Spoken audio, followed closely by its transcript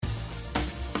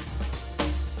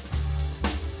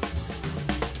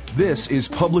This is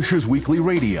Publishers Weekly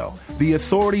Radio, the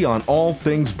authority on all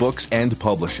things books and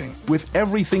publishing, with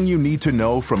everything you need to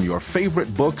know from your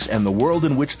favorite books and the world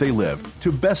in which they live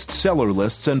to bestseller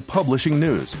lists and publishing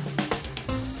news.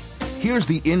 Here's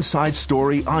the inside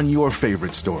story on your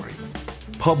favorite story.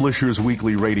 Publishers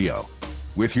Weekly Radio,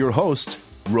 with your hosts,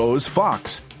 Rose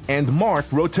Fox and Mark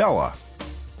Rotella.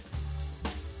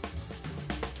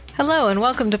 Hello and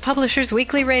welcome to Publishers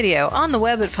Weekly Radio on the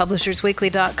web at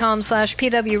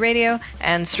publishersweekly.com/pwradio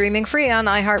and streaming free on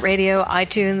iHeartRadio,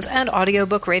 iTunes, and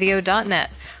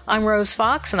audiobookradio.net. I'm Rose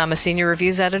Fox and I'm a senior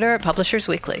reviews editor at Publishers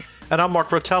Weekly. And I'm Mark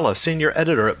Rotella, senior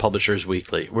editor at Publishers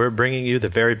Weekly. We're bringing you the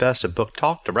very best of book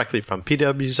talk directly from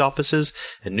PW's offices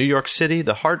in New York City,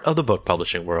 the heart of the book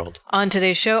publishing world. On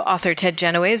today's show, author Ted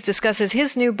Genoways discusses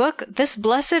his new book, This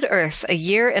Blessed Earth, A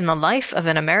Year in the Life of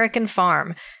an American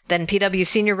Farm. Then PW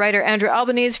senior writer Andrew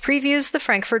Albanese previews the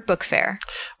Frankfurt Book Fair.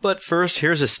 But first,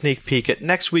 here's a sneak peek at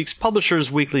next week's Publishers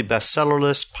Weekly bestseller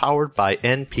list powered by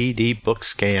NPD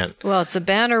Bookscan. Well, it's a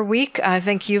banner week. I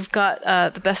think you've got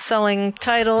the best-selling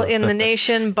title in the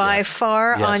nation by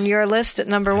far on your list at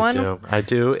number one. I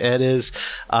do. It is,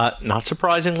 not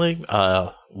surprisingly,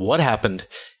 What Happened?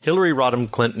 Hillary Rodham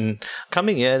Clinton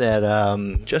coming in at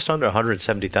just under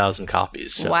 170,000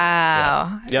 copies. So,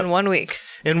 wow. Yep. In 1 week.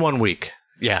 In 1 week.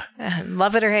 Yeah.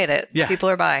 Love it or hate it. Yeah. People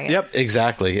are buying it. Yep,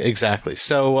 exactly.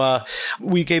 So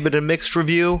we gave it a mixed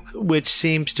review, which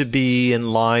seems to be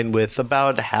in line with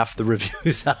about half the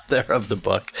reviews out there of the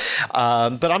book.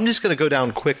 But I'm just going to go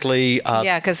down quickly.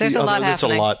 Because there's a lot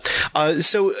happening.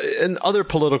 So in other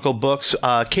political books,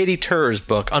 Katie Tur's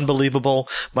book, Unbelievable,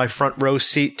 My Front Row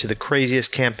Seat to the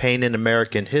Craziest Campaign in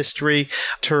American History.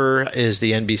 Tur is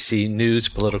the NBC News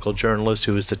political journalist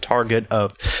who is the target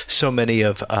of so many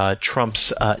of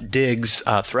Trump's digs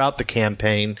throughout the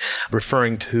campaign,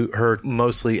 referring to her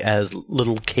mostly as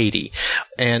Little Katie.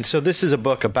 And so this is a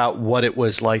book about what it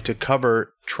was like to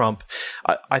cover Trump,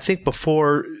 I think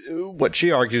before, what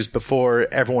she argues, before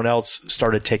everyone else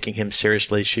started taking him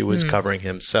seriously, she was covering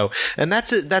him. So, and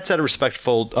that's at a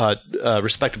respectable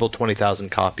 20,000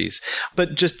 copies.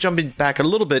 But just jumping back a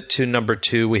little bit to number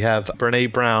 2, we have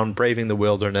Brene Brown, Braving the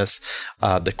Wilderness,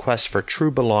 The Quest for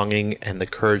True Belonging, and the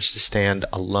Courage to Stand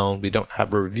Alone. We don't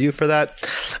have a review for that,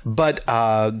 but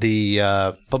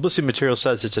the publicity material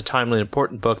says it's a timely and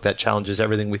important book that challenges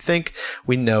everything we think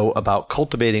we know about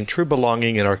cultivating true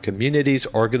belonging in our communities,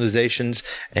 organizations,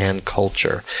 and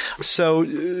culture. So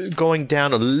going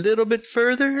down a little bit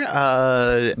further,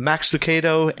 Max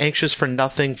Lucado, Anxious for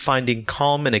Nothing, Finding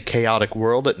Calm in a Chaotic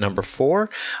World at number 4.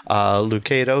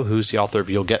 Lucado, who's the author of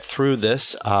You'll Get Through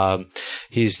This,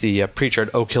 he's the preacher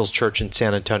at Oak Hills Church in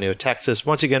San Antonio, Texas,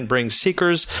 once again brings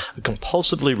seekers a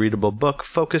compulsively readable book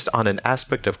focused on an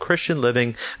aspect of Christian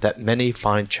living that many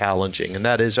find challenging, and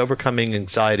that is overcoming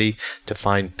anxiety to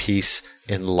find peace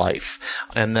in life.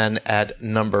 And then at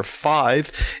number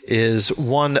 5 is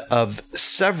one of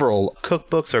several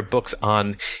cookbooks or books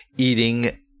on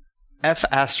eating,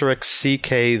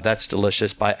 F*CK, That's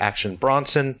Delicious by Action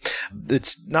Bronson.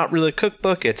 It's not really a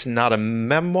cookbook. It's not a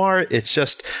memoir. It's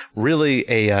just really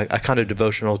a kind of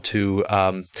devotional to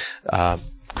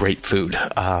great food.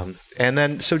 And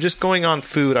then, so just going on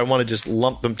food, I want to just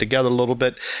lump them together a little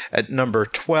bit. At number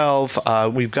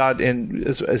 12, we've got,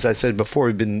 as I said before,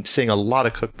 we've been seeing a lot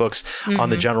of cookbooks on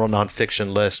the general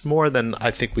nonfiction list, more than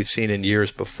I think we've seen in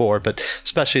years before, but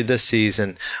especially this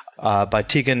season. By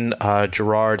Tegan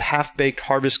Gerard, Half-Baked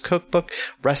Harvest Cookbook,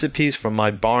 Recipes from My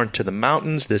Barn to the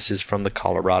Mountains. This is from the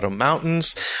Colorado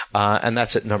Mountains, and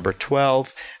that's at number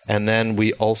 12. And then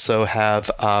we also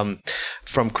have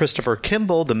from Christopher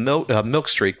Kimball, the Milk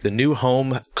Street, the New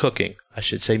Home Cooking. I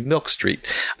should say Milk Street.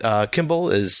 Kimball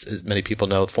is, as many people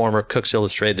know, former Cooks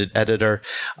Illustrated editor.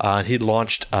 He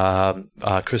launched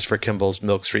Christopher Kimball's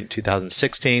Milk Street in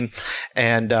 2016.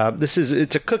 And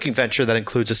it's a cooking venture that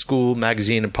includes a school,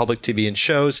 magazine, and public TV and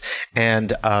shows.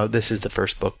 And this is the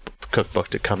first cookbook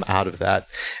to come out of that.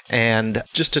 And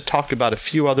just to talk about a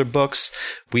few other books,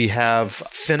 we have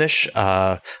Finish,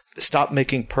 Stop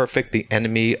Making Perfect, The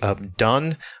Enemy of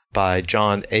Done by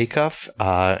John Acuff.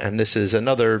 And this is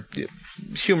another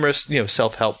humorous,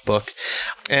 self-help book.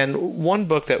 And one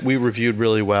book that we reviewed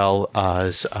really well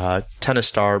is tennis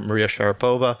star Maria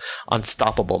Sharapova,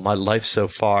 Unstoppable, My Life So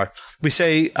Far. We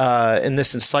say in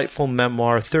this insightful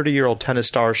memoir, 30-year-old tennis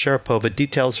star Sharapova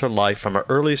details her life from her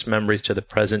earliest memories to the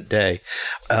present day.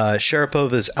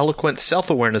 Sharapova's eloquent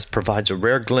self-awareness provides a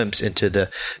rare glimpse into the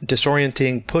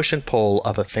disorienting push and pull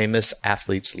of a famous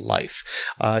athlete's life.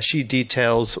 She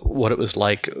details what it was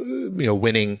like,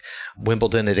 winning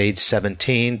Wimbledon at age 17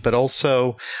 17, but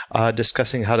also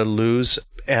discussing how to lose,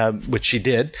 which she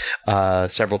did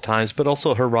several times, but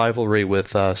also her rivalry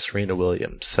with Serena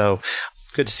Williams. So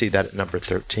good to see that at number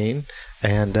 13.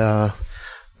 And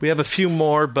we have a few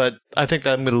more, but I think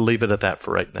that I'm going to leave it at that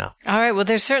for right now. All right. Well,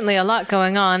 there's certainly a lot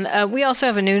going on. We also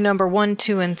have a new number 1,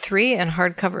 2, and 3 in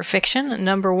hardcover fiction.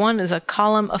 Number 1 is A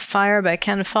Column of Fire by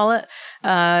Ken Follett.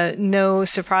 No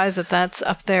surprise that that's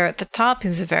up there at the top.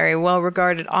 He's a very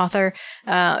well-regarded author.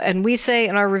 And we say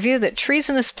in our review that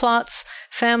treasonous plots,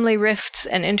 family rifts,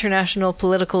 and international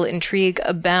political intrigue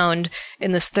abound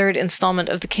in this third installment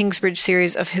of the Kingsbridge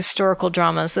series of historical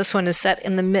dramas. This one is set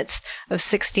in the midst of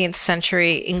 16th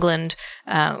century England,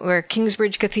 where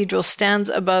Kingsbridge Cathedral stands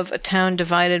above a town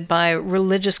divided by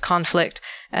religious conflict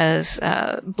as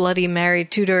Bloody Mary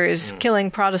Tudor is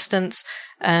killing Protestants.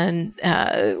 And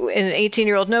an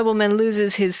 18-year-old nobleman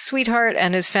loses his sweetheart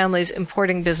and his family's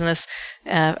importing business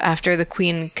after the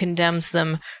Queen condemns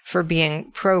them for being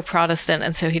pro-Protestant,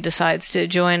 and so he decides to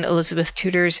join Elizabeth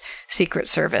Tudor's secret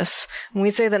service. And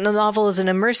we say that the novel is an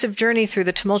immersive journey through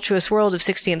the tumultuous world of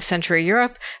 16th century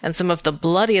Europe and some of the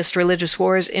bloodiest religious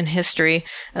wars in history,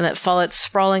 and that Follett's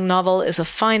sprawling novel is a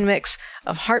fine mix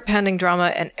of heart-pounding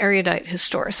drama and erudite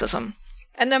historicism.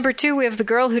 At number 2, we have The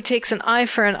Girl Who Takes an Eye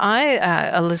for an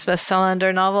Eye, Elizabeth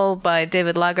Salander novel by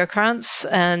David Lagerkrantz,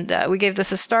 and we gave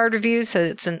this a starred review, so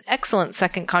it's an excellent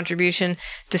second contribution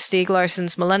to Stieg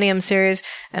Larsson's Millennium series,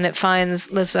 and it finds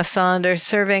Elizabeth Salander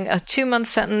serving a 2-month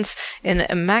sentence in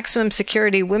a maximum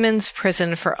security women's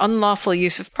prison for unlawful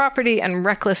use of property and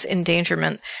reckless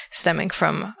endangerment stemming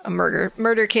from a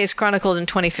murder case chronicled in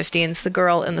 2015's The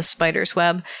Girl in the Spider's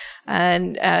Web.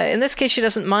 And in this case, she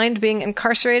doesn't mind being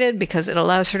incarcerated because it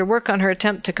allows her to work on her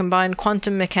attempt to combine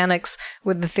quantum mechanics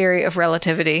with the theory of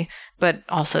relativity. But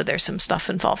also there's some stuff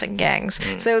involving gangs.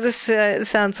 So this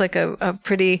sounds like a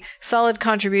pretty solid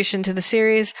contribution to the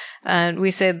series. And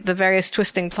we say the various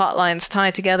twisting plot lines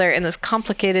tie together in this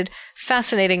complicated,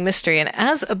 fascinating mystery. And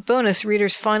as a bonus,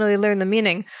 readers finally learn the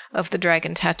meaning of the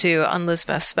dragon tattoo on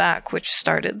Lisbeth's back, which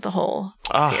started the whole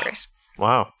series.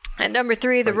 Wow. At number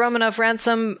 3, The Romanov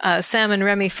Ransom, Sam and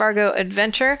Remy Fargo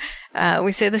adventure.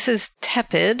 We say this is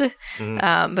tepid,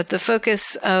 but the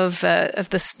focus of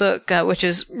this book, which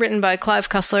is written by Clive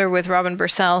Cussler with Robin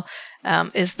Bursell,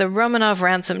 is the Romanov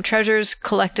ransom treasures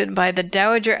collected by the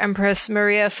Dowager Empress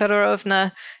Maria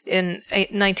Fedorovna in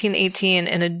 1918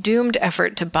 in a doomed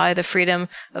effort to buy the freedom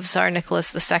of Tsar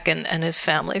Nicholas II and his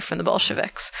family from the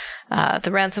Bolsheviks.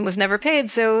 The ransom was never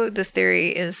paid, so the theory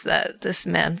is that this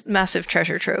massive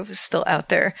treasure trove is still out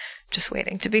there just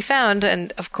waiting to be found.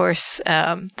 And of course,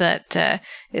 that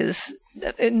is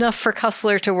enough for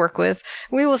Cussler to work with.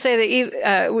 We will say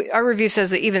that our review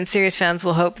says that even series fans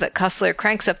will hope that Cussler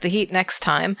cranks up the heat next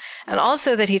time, and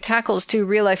also that he tackles 2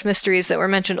 real-life mysteries that were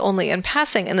mentioned only in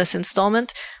passing in this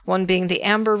installment, one being the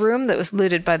Amber Room that was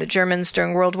looted by the Germans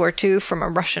during World War II from a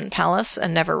Russian palace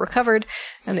and never recovered,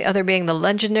 and the other being the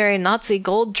legendary Nazi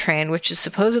gold train, which is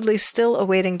supposedly still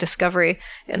awaiting discovery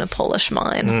in a Polish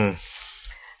mine.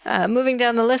 Moving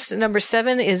down the list, at number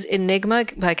 7 is Enigma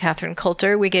by Catherine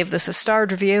Coulter. We gave this a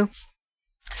starred review.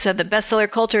 Said that bestseller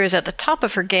Coulter is at the top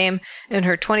of her game in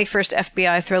her 21st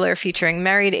FBI thriller featuring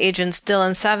married agents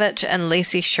Dylan Savage and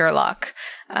Lacey Sherlock.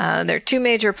 There are 2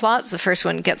 major plots. The first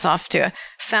one gets off to a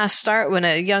fast start when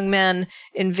a young man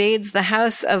invades the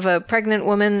house of a pregnant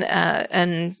woman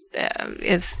and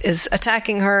is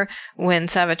attacking her when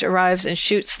Savage arrives and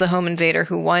shoots the home invader,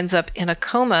 who winds up in a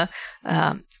coma,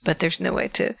 but there's no way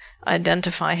to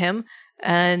identify him.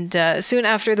 And soon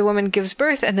after, the woman gives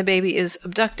birth and the baby is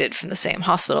abducted from the same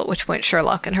hospital, at which point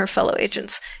Sherlock and her fellow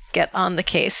agents get on the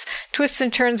case. Twists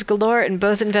and turns galore in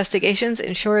both investigations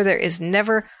ensure there is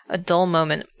never a dull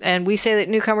moment. And we say that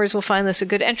newcomers will find this a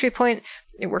good entry point.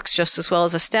 It works just as well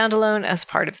as a standalone as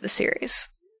part of the series.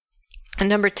 And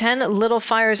number 10, Little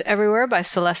Fires Everywhere by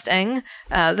Celeste Ng.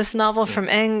 This novel from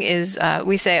Ng is,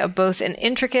 we say, both an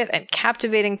intricate and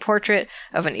captivating portrait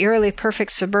of an eerily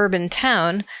perfect suburban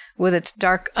town with its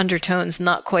dark undertones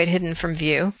not quite hidden from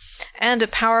view, and a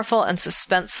powerful and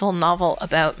suspenseful novel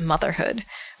about motherhood.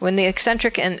 When the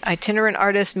eccentric and itinerant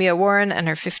artist Mia Warren and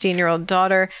her 15-year-old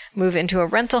daughter move into a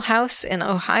rental house in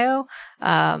Ohio,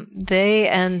 they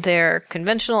and their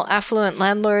conventional affluent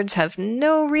landlords have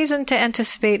no reason to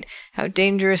anticipate how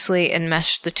dangerously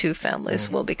enmeshed the 2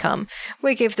 families will become.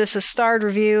 We gave this a starred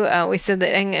review. We said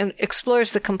that Ng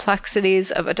explores the complexities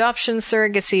of adoption,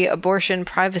 surrogacy, abortion,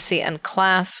 privacy, and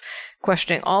class,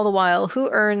 questioning all the while who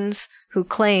earns, who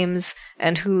claims,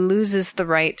 and who loses the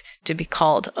right to be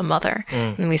called a mother.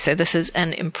 And we say this is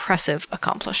an impressive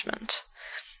accomplishment.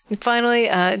 And finally,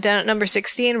 down at number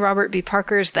 16, Robert B.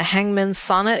 Parker's The Hangman's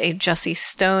Sonnet, a Jussie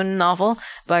Stone novel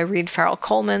by Reed Farrell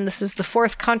Coleman. This is the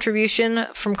fourth contribution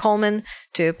from Coleman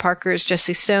to Parker's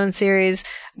Jussie Stone series.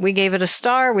 We gave it a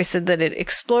star. We said that it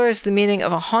explores the meaning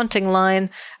of a haunting line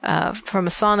from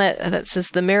a sonnet that says,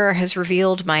 "The mirror has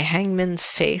revealed my hangman's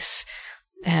face."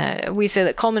 We say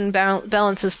that Coleman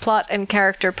balances plot and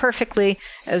character perfectly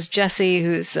as Jesse,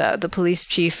 who's the police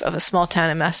chief of a small town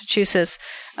in Massachusetts,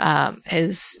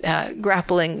 is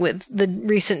grappling with the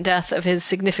recent death of his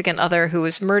significant other who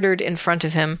was murdered in front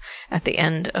of him at the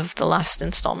end of the last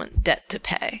installment, Debt to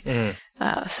Pay.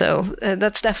 So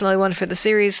that's definitely one for the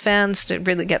series fans to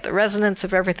really get the resonance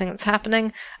of everything that's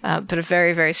happening, but a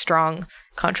very, very strong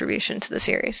contribution to the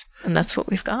series. And that's what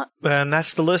we've got. And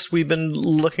that's the list we've been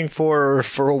looking for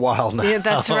a while now. Yeah,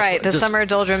 that's right. The summer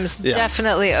doldrums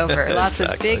definitely over. Lots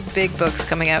of big books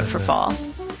coming out for fall.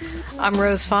 I'm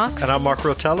Rose Fox. And I'm Mark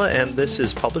Rotella, and this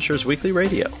is Publishers Weekly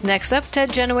Radio. Next up,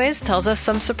 Ted Genoways tells us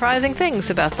some surprising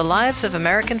things about the lives of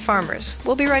American farmers.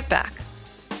 We'll be right back.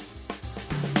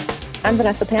 I'm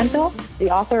Vanessa Panto,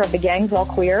 the author of The Gangs All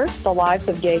Queer, The Lives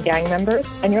of Gay Gang Members,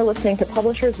 and you're listening to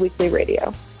Publishers Weekly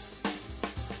Radio.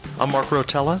 I'm Mark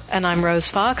Rotella. And I'm Rose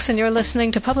Fox, and you're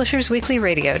listening to Publishers Weekly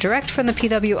Radio, direct from the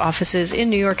PW offices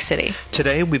in New York City.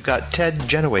 Today, we've got Ted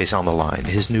Genoways on the line.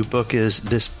 His new book is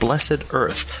This Blessed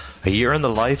Earth, A Year in the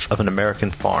Life of an American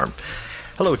Farm.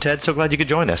 Hello, Ted. So glad you could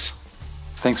join us.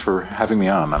 Thanks for having me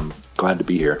on. I'm glad to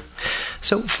be here.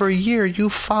 So for a year, you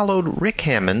followed Rick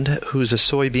Hammond, who's a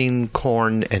soybean,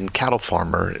 corn, and cattle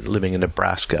farmer living in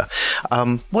Nebraska.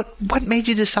 What made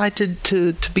you decide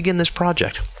to begin this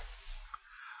project?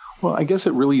 Well, I guess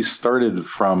it really started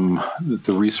from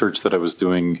the research that I was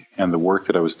doing and the work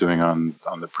that I was doing on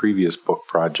the previous book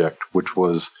project, which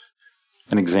was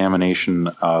an examination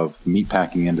of the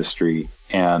meatpacking industry.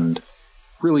 And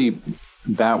really,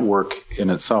 that work in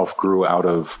itself grew out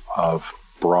of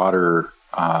broader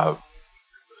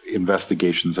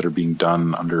investigations that are being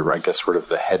done under, I guess, sort of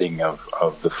the heading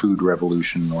of the food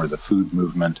revolution or the food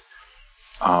movement.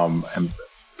 And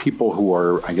people who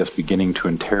are, I guess, beginning to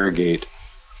interrogate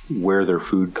where their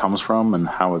food comes from and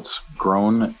how it's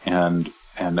grown, and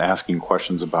asking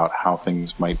questions about how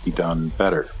things might be done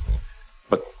better.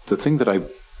 But the thing that I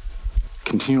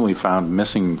continually found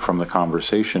missing from the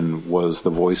conversation was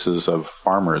the voices of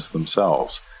farmers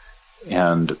themselves.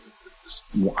 And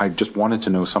I just wanted to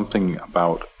know something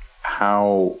about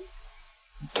how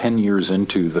 10 years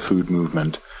into the food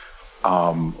movement,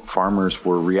 farmers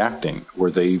were reacting.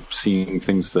 Were they seeing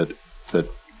things that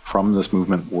from this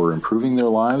movement were improving their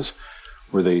lives?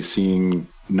 Were they seeing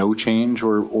no change,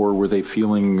 or were they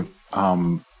feeling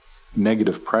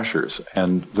negative pressures?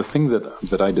 And the thing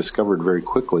that I discovered very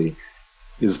quickly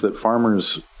is that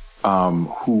farmers,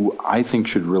 who I think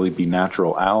should really be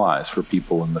natural allies for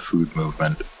people in the food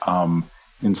movement,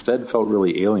 instead felt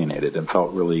really alienated and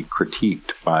felt really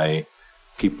critiqued by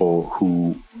people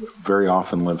who very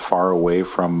often live far away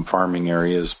from farming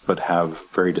areas but have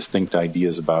very distinct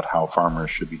ideas about how farmers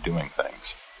should be doing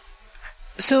things.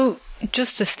 So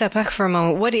just to step back for a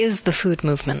moment, what is the food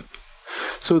movement?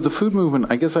 So the food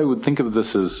movement, I guess I would think of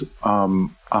this as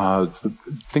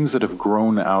things that have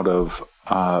grown out of,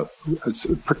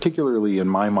 particularly in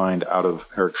my mind, out of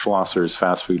Eric Schlosser's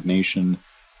Fast Food Nation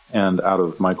and out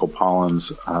of Michael Pollan's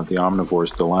The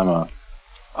Omnivore's Dilemma.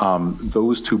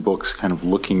 Those two books kind of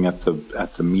looking at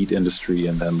the meat industry,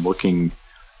 and then looking,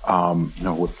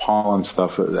 with Pollan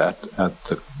stuff at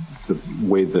the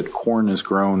way that corn is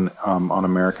grown on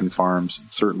American farms.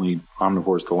 Certainly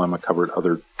Omnivore's Dilemma covered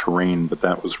other terrain, but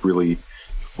that was really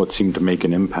what seemed to make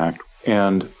an impact.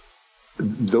 And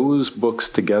those books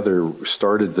together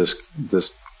started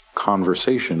this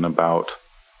conversation about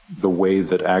the way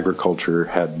that agriculture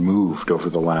had moved over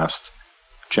the last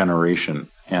generation.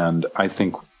 And I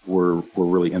think we're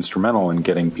really instrumental in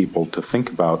getting people to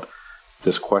think about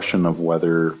this question of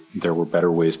whether there were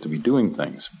better ways to be doing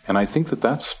things. And I think that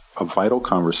that's a vital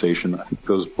conversation. I think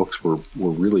those books were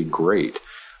really great.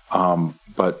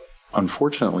 But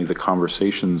unfortunately, the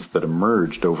conversations that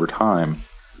emerged over time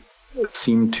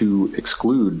seem to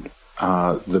exclude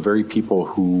the very people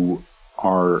who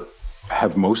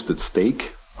have most at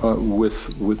stake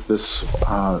with this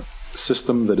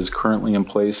system that is currently in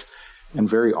place, and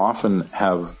very often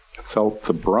have felt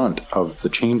the brunt of the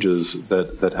changes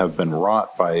that have been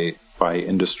wrought by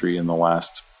industry in the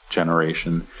last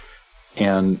generation.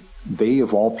 And they,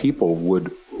 of all people,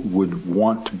 would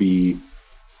want to be,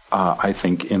 I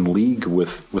think, in league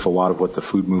with a lot of what the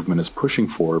food movement is pushing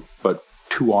for, but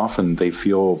too often they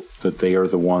feel that they are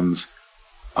the ones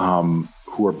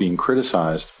who are being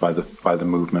criticized by the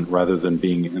movement rather than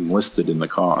being enlisted in the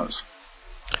cause.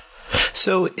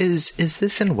 So is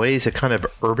this in ways a kind of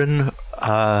urban,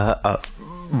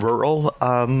 rural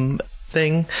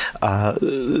thing?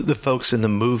 The folks in the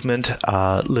movement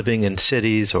living in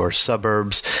cities or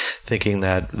suburbs, thinking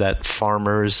that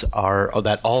farmers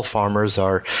that all farmers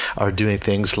are doing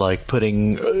things like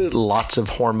putting lots of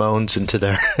hormones into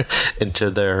their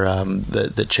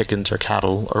the chickens or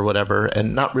cattle or whatever,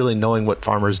 and not really knowing what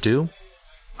farmers do.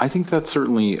 I think that's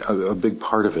certainly a big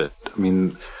part of it. I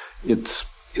mean, it's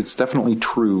definitely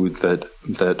true that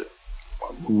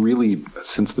really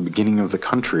since the beginning of the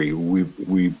country,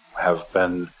 we have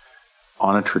been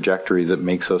on a trajectory that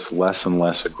makes us less and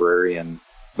less agrarian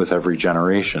with every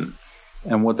generation.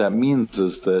 And what that means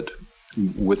is that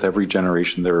with every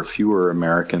generation, there are fewer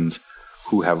Americans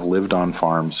who have lived on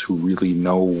farms who really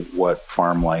know what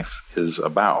farm life is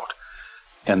about.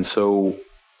 And so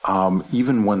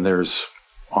even when there's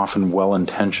often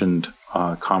well-intentioned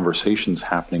conversations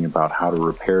happening about how to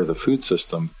repair the food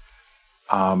system,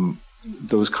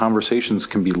 those conversations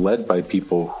can be led by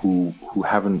people who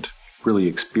haven't really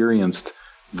experienced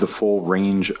the full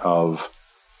range of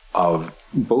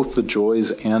both the joys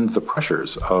and the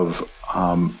pressures of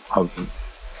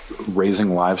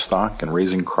raising livestock and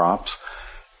raising crops,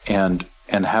 and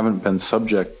haven't been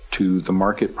subject to the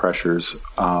market pressures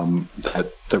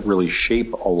that really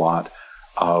shape a lot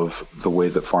of the way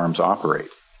that farms operate.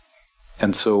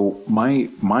 And so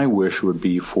my wish would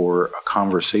be for a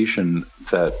conversation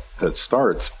that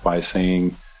starts by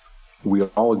saying we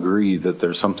all agree that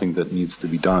there's something that needs to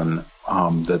be done,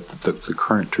 that the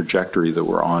current trajectory that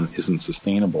we're on isn't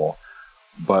sustainable.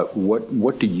 But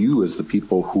what do you, as the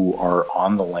people who are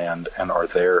on the land and are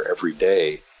there every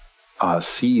day,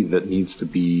 see that needs to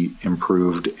be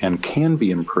improved and can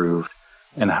be improved?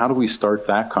 And how do we start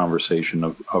that conversation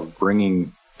of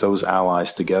bringing those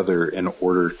allies together in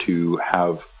order to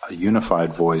have a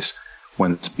unified voice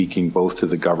when speaking both to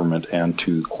the government and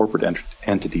to corporate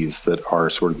entities that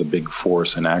are sort of the big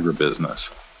force in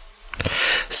agribusiness?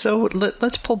 So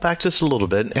let's pull back just a little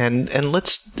bit, and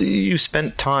you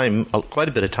spent quite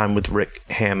a bit of time with Rick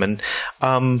Hammond.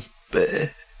 Tell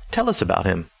us about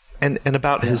him and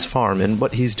about his farm and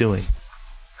what he's doing.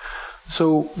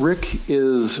 So Rick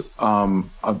is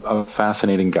a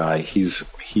fascinating guy. He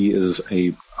is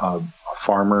a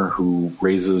farmer who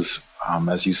raises,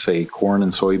 as you say, corn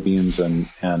and soybeans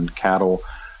and cattle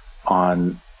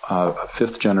on a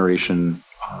fifth generation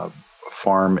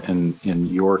farm in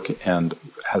York, and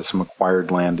has some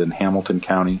acquired land in Hamilton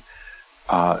County.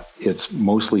 It's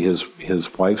mostly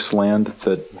his wife's land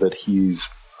that he's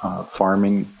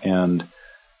farming, and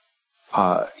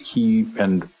he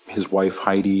and his wife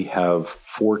Heidi have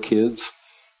 4 kids.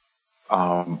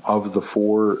 Of the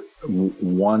 4,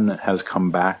 one has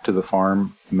come back to the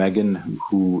farm, Megan,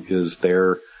 who is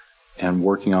there and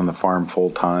working on the farm full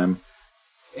time.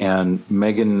 And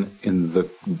Megan, in the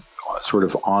sort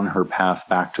of on her path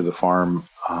back to the farm,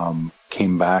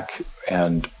 came back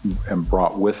and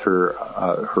brought with her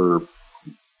her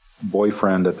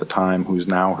boyfriend at the time, who's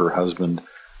now her husband,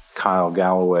 Kyle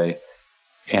Galloway.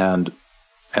 And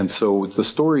so the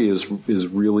story is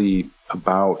really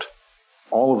about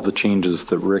all of the changes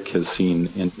that Rick has seen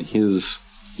in his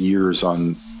years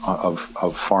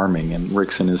of farming. And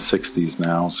Rick's in his 60s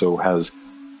now, so has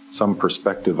some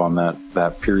perspective on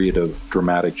that period of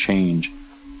dramatic change.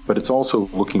 But it's also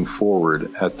looking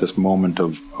forward at this moment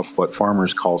of what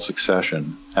farmers call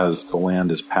succession, as the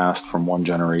land is passed from one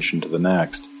generation to the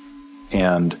next,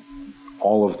 and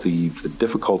all of the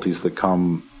difficulties that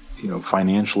come,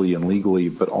 financially and legally,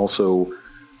 but also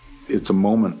it's a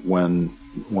moment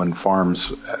when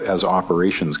farms as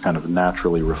operations kind of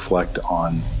naturally reflect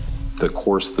on the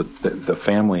course that the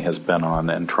family has been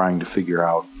on, and trying to figure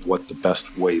out what the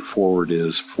best way forward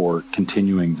is for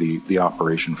continuing the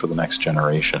operation for the next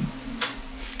generation.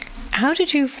 How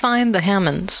did you find the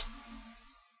Hammonds?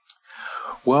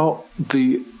 Well,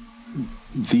 the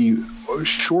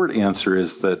short answer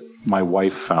is that my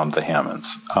wife found the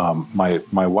Hammonds.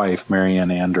 My wife,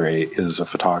 Marianne Andre, is a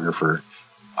photographer.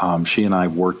 She and I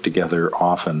work together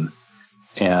often,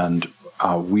 and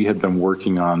we had been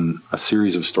working on a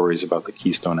series of stories about the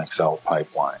Keystone XL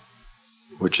pipeline,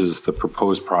 which is the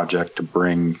proposed project to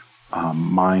bring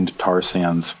mined tar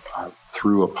sands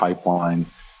through a pipeline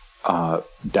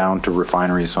down to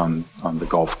refineries on the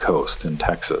Gulf Coast in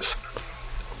Texas.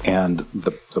 And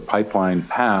the pipeline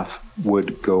path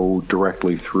would go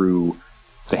directly through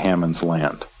the Hammonds'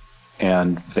 land.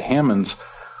 And the Hammonds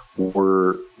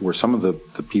were some of the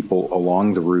people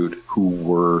along the route who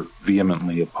were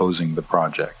vehemently opposing the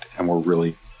project and were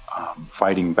really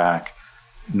fighting back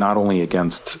not only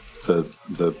against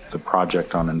the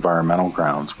project on environmental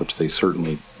grounds, which they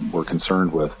certainly were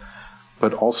concerned with,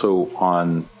 but also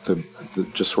on the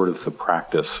just sort of the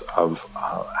practice of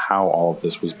how all of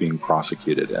this was being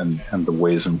prosecuted and the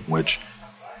ways in which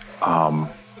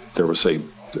there was a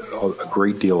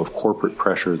great deal of corporate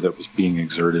pressure that was being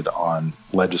exerted on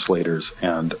legislators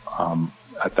and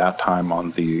at that time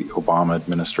on the Obama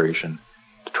administration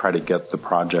to try to get the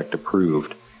project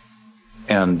approved.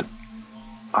 And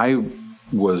I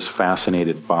was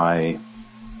fascinated by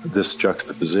this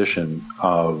juxtaposition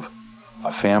of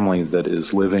a family that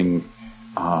is living,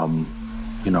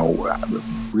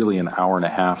 really an hour and a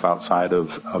half outside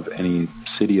of any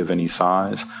city of any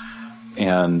size,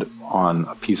 and on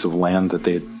a piece of land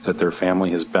that their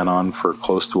family has been on for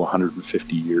close to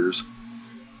 150 years.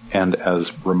 And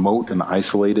as remote and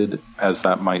isolated as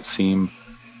that might seem,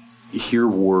 here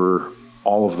were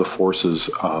all of the forces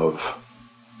of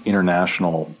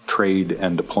international trade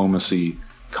and diplomacy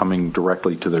coming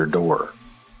directly to their door.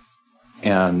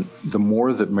 And the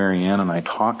more that Marianne and I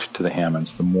talked to the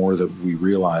Hammonds, the more that we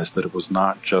realized that it was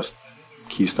not just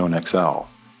Keystone XL.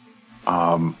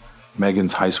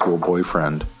 Megan's high school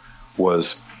boyfriend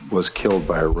was killed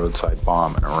by a roadside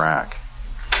bomb in Iraq.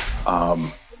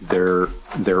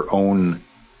 Their own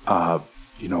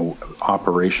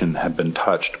operation had been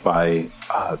touched by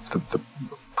the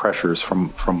pressures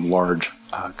from large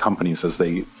companies as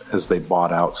they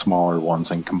bought out smaller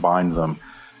ones and combined them,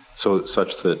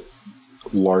 such that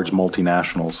large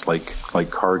multinationals like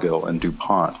Cargill and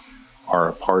DuPont are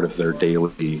a part of their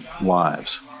daily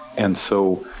lives. And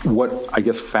so what I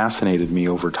guess fascinated me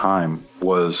over time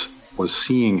was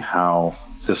seeing how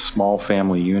this small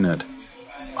family unit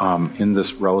in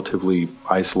this relatively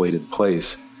isolated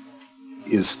place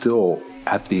is still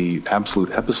at the absolute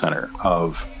epicenter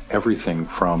of everything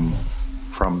from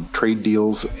trade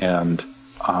deals and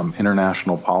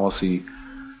international policy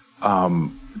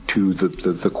to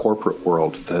the corporate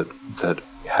world that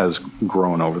has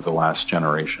grown over the last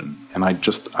generation. And I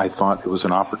thought it was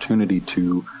an opportunity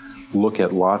to look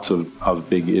at lots of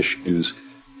big issues,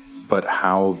 but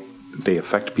how they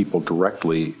affect people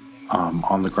directly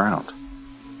on the ground.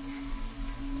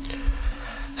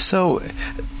 So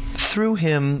through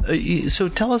him, so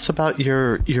tell us about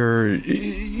your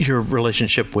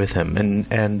relationship with him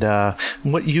and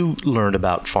what you learned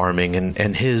about farming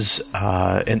and his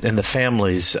and the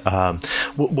families,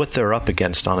 what they're up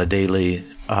against on a daily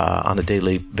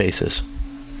basis.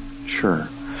 Sure.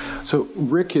 So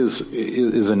Rick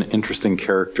is an interesting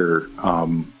character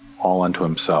all unto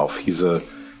himself. He's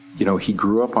he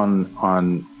grew up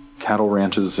on cattle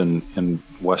ranches in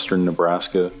western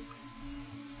Nebraska,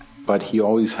 but he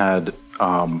always had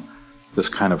this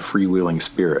kind of freewheeling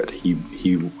spirit. He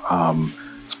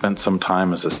spent some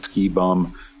time as a ski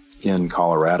bum in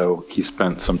Colorado. He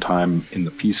spent some time in the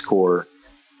Peace Corps.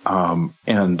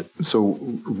 And so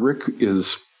Rick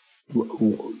is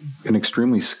an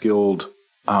extremely skilled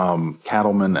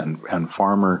cattleman and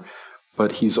farmer,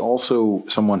 but he's also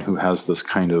someone who has this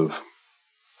kind of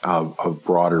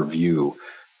broader view.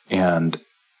 And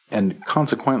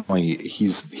consequently,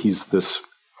 he's this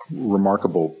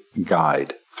remarkable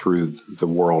guide through the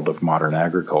world of modern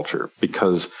agriculture,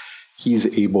 because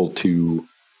he's able to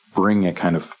bring a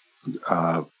kind of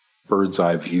bird's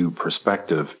eye view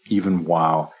perspective, even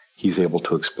while he's able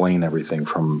to explain everything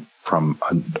from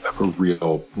a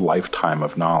real lifetime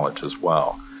of knowledge as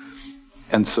well.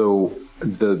 And so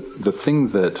the thing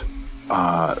that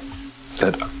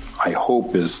I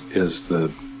hope is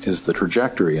the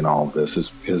trajectory in all of this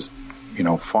is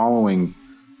following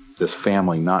this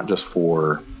family, not just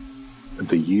for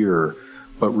the year,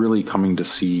 but really coming to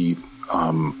see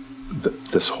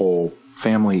this whole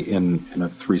family in a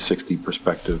 360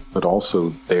 perspective, but also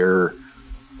their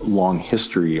long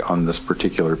history on this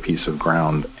particular piece of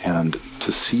ground, and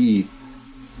to see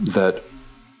that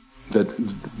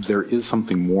there is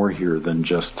something more here than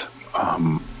just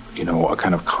a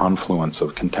kind of confluence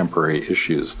of contemporary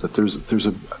issues. That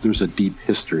there's a deep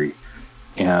history,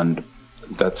 and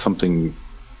that's something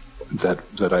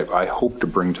that I hope to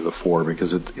bring to the fore,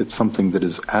 because it's something that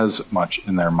is as much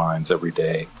in their minds every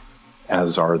day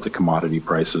as are the commodity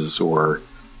prices or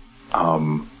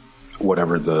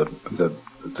whatever the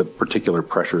particular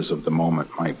pressures of the moment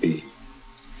might be.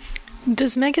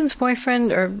 Does Megan's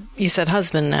boyfriend, or you said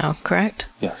husband now, correct?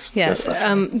 Yes. Yeah. Yes, that's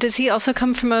right. Does he also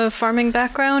come from a farming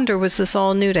background, or was this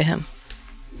all new to him?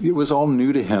 It was all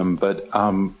new to him, but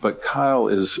Kyle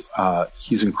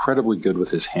he's incredibly good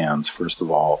with his hands, first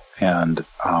of all, and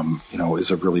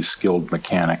is a really skilled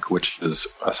mechanic, which is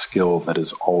a skill that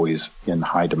is always in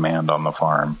high demand on the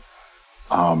farm.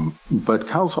 But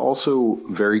Kyle's also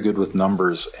very good with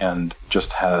numbers and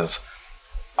just has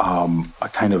a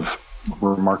kind of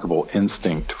remarkable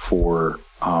instinct for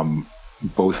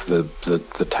both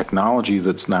the technology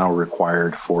that's now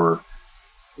required for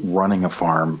running a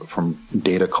farm, from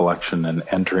data collection and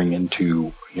entering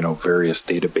into various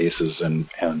databases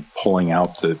and pulling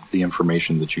out the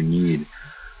information that you need,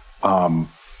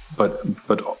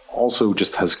 but also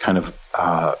just has kind of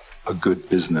a good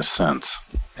business sense.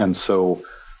 And so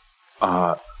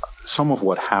some of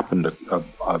what happened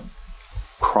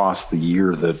across the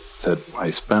year that I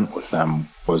spent with them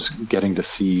was getting to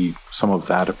see some of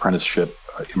that apprenticeship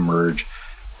emerge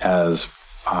as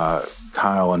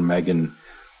Kyle and Megan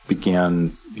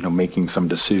began, making some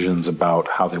decisions about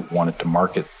how they wanted to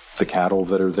market the cattle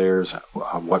that are theirs,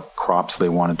 what crops they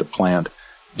wanted to plant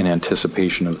in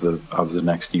anticipation of the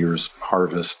next year's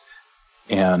harvest,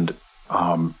 and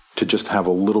to just have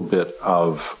a little bit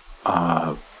of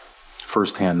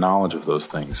firsthand knowledge of those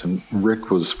things. And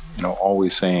Rick was,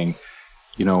 always saying,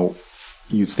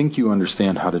 you think you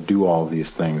understand how to do all of these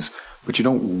things, but you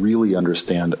don't really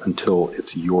understand until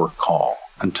it's your call,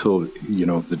 until,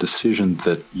 the decision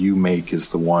that you make is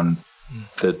the one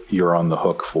that you're on the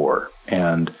hook for.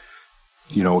 And,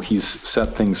 he's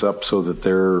set things up so that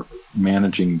they're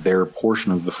managing their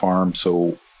portion of the farm.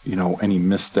 So, any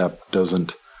misstep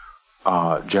doesn't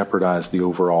jeopardize the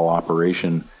overall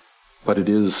operation, but it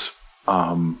is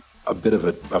a bit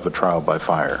of a trial by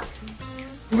fire.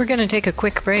 We're going to take a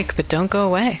quick break, but don't go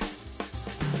away.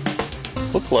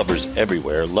 Book lovers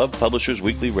everywhere love Publishers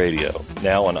Weekly Radio,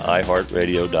 now on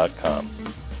iHeartRadio.com.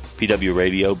 PW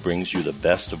Radio brings you the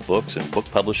best of books and book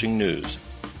publishing news.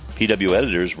 PW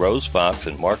editors Rose Fox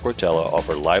and Mark Rotella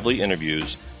offer lively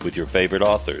interviews with your favorite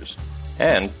authors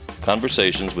and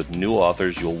conversations with new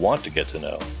authors you'll want to get to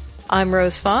know. I'm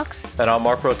Rose Fox. And I'm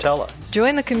Mark Rotella.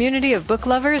 Join the community of book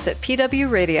lovers at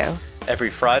PW Radio. Every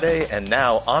Friday and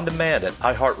now on demand at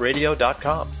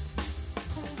iHeartRadio.com.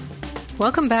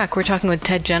 Welcome back. We're talking with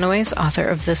Ted Genoways, author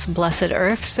of This Blessed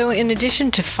Earth. So in addition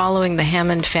to following the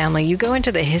Hammond family, you go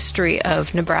into the history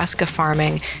of Nebraska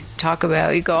farming.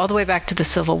 You go all the way back to the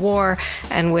Civil War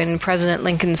and when President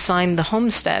Lincoln signed the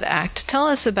Homestead Act. Tell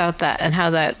us about that and how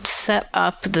that set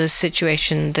up the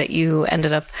situation that you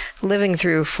ended up living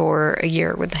through for a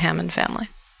year with the Hammond family.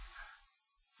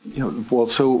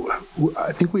 So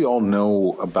I think we all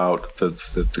know about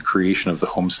the creation of the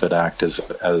Homestead Act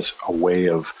as a way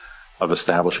of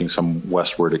establishing some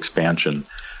westward expansion.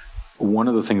 One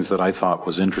of the things that I thought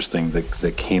was interesting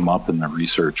that came up in the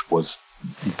research was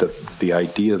the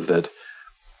idea that,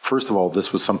 first of all,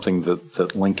 this was something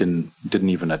that Lincoln didn't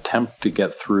even attempt to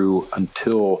get through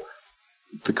until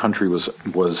the country was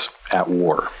at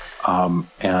war.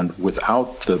 And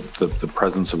without the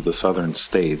presence of the southern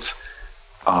states,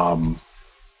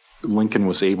 Lincoln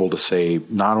was able to say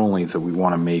not only that we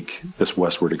want to make this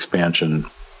westward expansion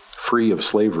free of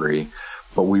slavery,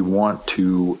 but we want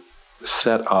to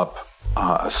set up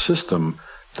a system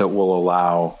that will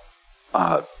allow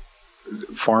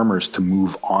farmers to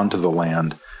move onto the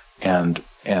land and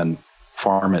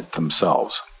farm it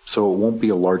themselves. So it won't be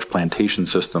a large plantation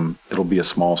system; it'll be a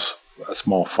small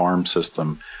farm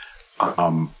system.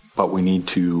 But we need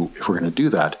to, if we're going to do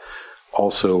that,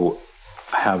 also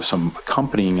have some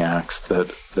accompanying acts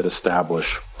that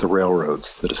establish the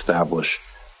railroads, that establish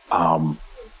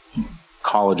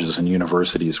colleges and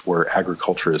universities where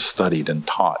agriculture is studied and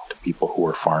taught to people who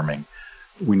are farming.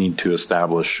 We need to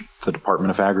establish the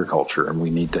Department of Agriculture, and we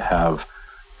need to have,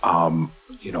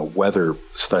 weather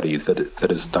study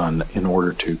that is done in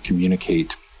order to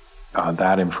communicate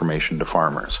that information to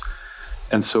farmers.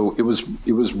 And so it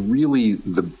was really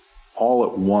all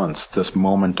at once this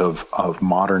moment of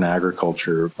modern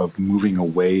agriculture, of moving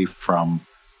away from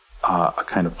a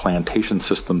kind of plantation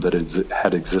system that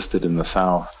had existed in the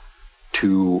South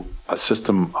to a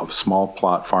system of small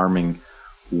plot farming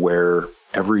where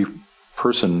every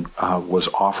person was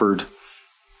offered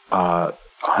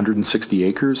 160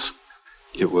 acres.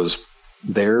 It was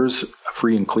theirs,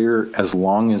 free and clear, as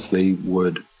long as they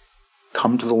would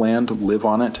come to the land, live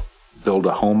on it, build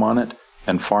a home on it,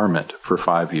 and farm it for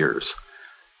 5 years.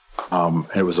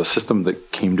 It was a system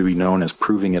that came to be known as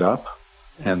proving it up.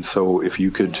 And so if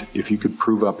you could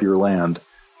prove up your land,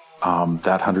 that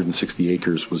 160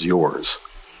 acres was yours.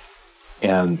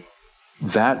 And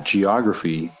that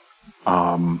geography,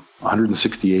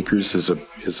 160 acres is a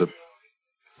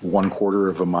 1/4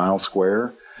 of a mile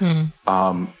square.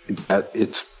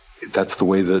 That's the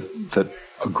way that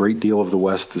a great deal of the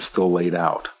West is still laid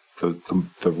out. The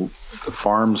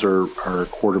farms are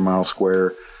 1/4 mile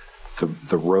square.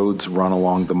 The roads run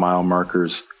along the mile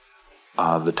markers,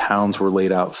 The towns were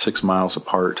laid out 6 miles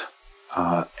apart.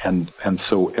 And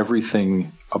so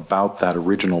everything about that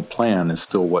original plan is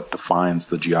still what defines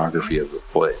the geography of the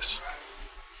place.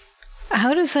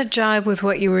 How does that jibe with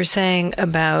what you were saying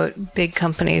about big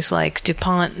companies like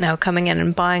DuPont now coming in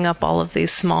and buying up all of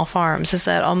these small farms? Is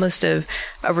that almost a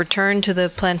return to the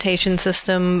plantation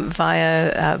system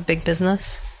via big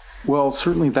business? Well,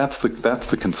 certainly that's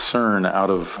the concern out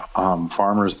of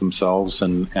farmers themselves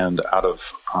and out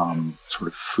of sort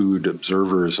of food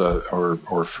observers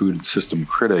or food system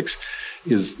critics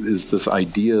is this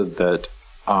idea that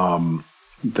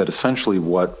that essentially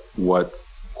what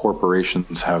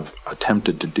corporations have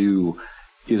attempted to do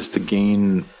is to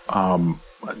gain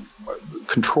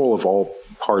control of all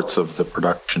parts of the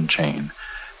production chain.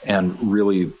 And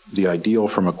really, the ideal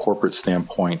from a corporate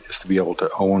standpoint is to be able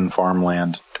to own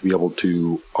farmland, to be able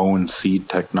to own seed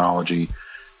technology,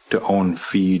 to own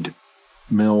feed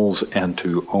mills, and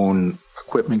to own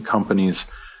equipment companies.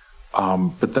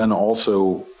 But then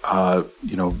also,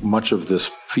 much of this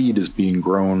feed is being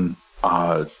grown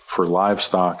for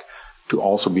livestock, to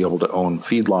also be able to own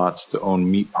feedlots, to own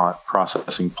meat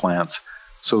processing plants,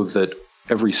 so that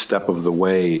every step of the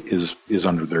way is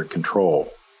under their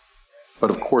control. But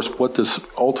of course, what this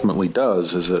ultimately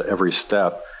does is at every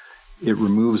step, it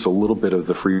removes a little bit of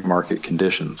the free market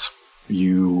conditions.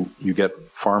 You get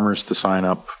farmers to sign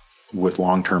up with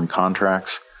long-term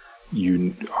contracts.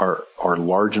 You are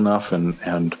large enough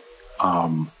and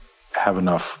have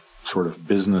enough sort of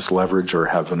business leverage or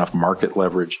have enough market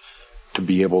leverage to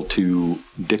be able to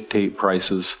dictate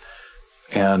prices.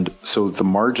 And so the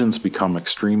margins become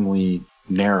extremely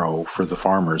narrow for the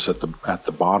farmers at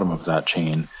the bottom of that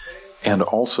chain. And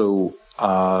also,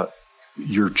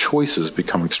 your choices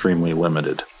become extremely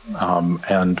limited.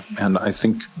 And I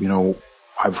think,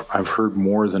 I've heard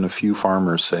more than a few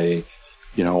farmers say,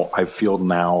 I feel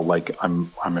now like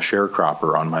I'm a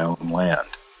sharecropper on my own land.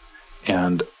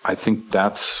 And I think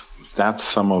that's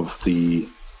some of the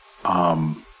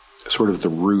sort of the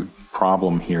root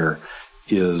problem here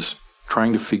is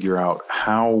trying to figure out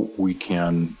how we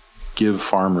can give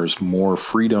farmers more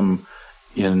freedom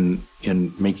in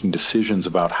making decisions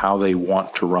about how they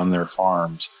want to run their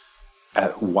farms,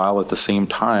 while at the same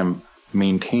time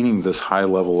maintaining this high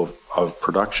level of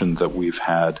production that we've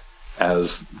had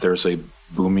as there's a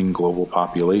booming global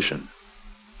population.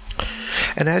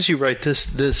 And as you write,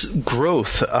 this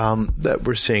growth that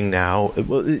we're seeing now,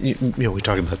 well, we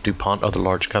talk about DuPont, other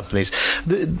large companies,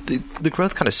 the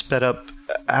growth kind of sped up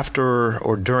after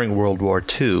or during World War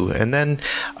II. And then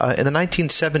in the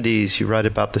 1970s, you write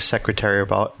about the Secretary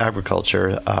of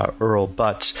Agriculture, Earl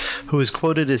Butz, who is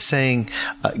quoted as saying,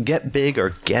 get big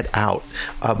or get out.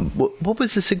 What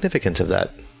was the significance of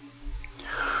that?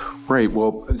 Right.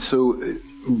 Well, so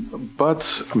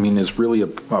Butz, is really a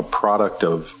product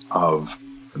of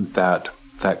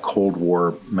that Cold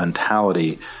War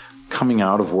mentality coming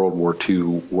out of World War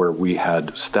II, where we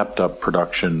had stepped up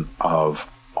production of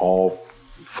all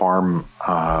farm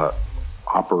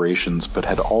operations, but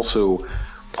had also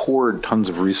poured tons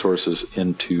of resources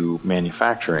into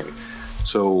manufacturing.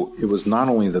 So it was not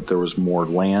only that there was more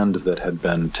land that had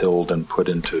been tilled and put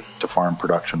into farm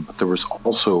production, but there was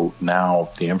also now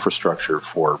the infrastructure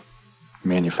for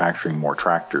manufacturing more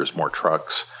tractors, more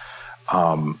trucks,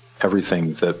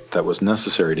 everything that was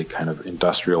necessary to kind of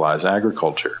industrialize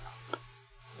agriculture.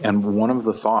 And one of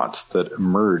the thoughts that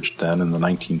emerged then in the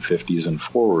 1950s and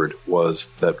forward was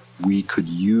that we could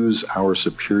use our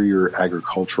superior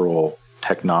agricultural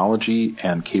technology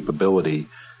and capability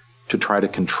to try to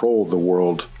control the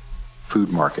world food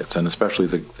markets, and especially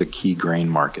the key grain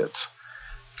markets.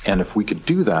 And if we could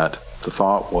do that, the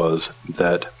thought was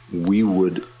that we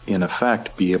would, in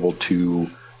effect, be able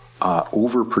to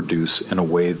overproduce in a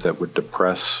way that would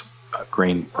depress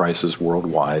grain prices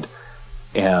worldwide,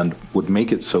 and would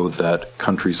make it so that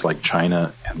countries like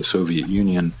China and the Soviet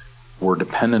Union were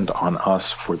dependent on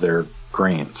us for their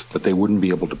grains, that they wouldn't be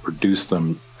able to produce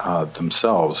them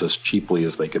themselves as cheaply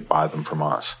as they could buy them from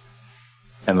us.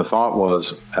 And the thought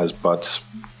was, as Butz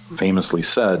famously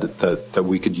said, that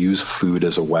we could use food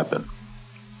as a weapon.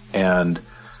 And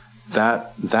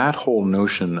that whole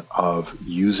notion of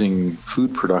using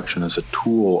food production as a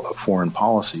tool of foreign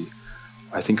policy,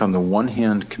 I think on the one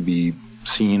hand can be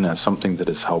seen as something that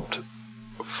has helped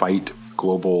fight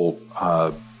global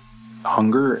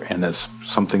hunger, and as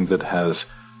something that has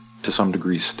to some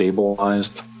degree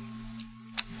stabilized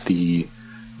the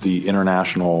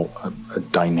international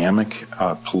dynamic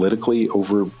politically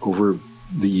over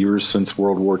the years since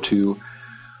World War II.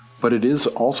 But it is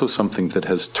also something that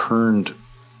has turned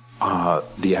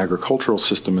the agricultural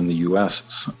system in the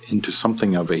U.S. into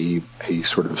something of a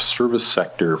sort of service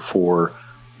sector for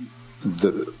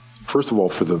first of all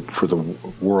for the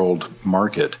world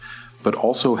market, but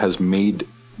also has made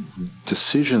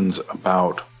decisions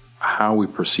about how we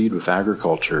proceed with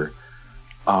agriculture.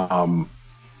 Those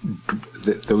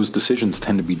decisions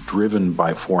tend to be driven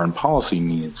by foreign policy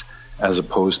needs as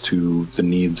opposed to the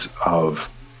needs of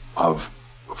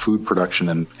food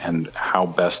production and how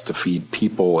best to feed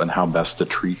people and how best to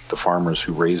treat the farmers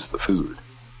who raise the food.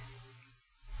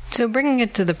 So bringing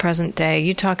it to the present day,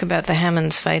 you talk about the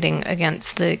Hammonds fighting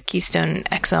against the Keystone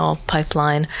XL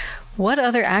pipeline. What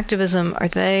other activism are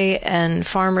they and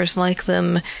farmers like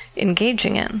them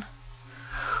engaging in?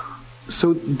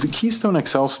 So the Keystone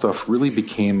XL stuff really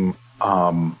became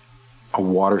a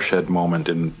watershed moment,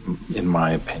 in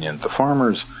my opinion. The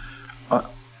farmers,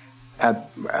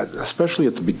 especially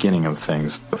at the beginning of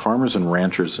things, the farmers and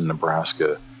ranchers in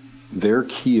Nebraska, their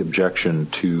key objection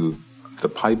to the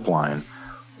pipeline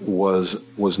was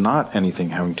not anything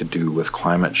having to do with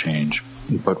climate change,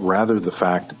 but rather the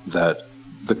fact that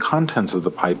the contents of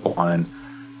the pipeline,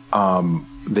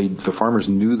 the farmers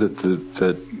knew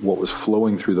that what was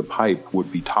flowing through the pipe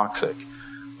would be toxic,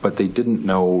 but they didn't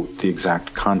know the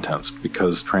exact contents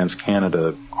because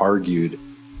TransCanada argued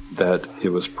that it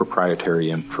was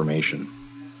proprietary information.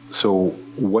 So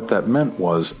what that meant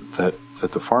was that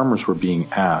the farmers were being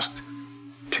asked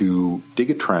to dig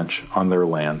a trench on their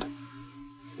land,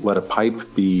 let a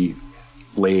pipe be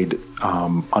laid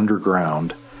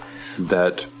underground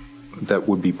that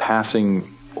would be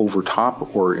passing over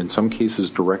top, or in some cases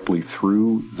directly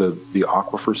through the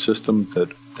aquifer system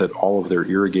that all of their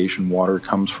irrigation water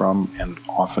comes from, and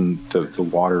often the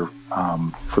water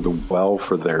for the well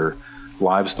for their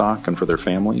livestock and for their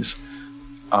families,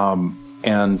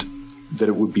 and that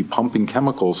it would be pumping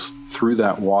chemicals through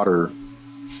that water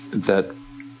that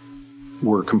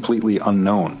were completely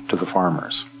unknown to the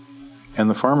farmers. And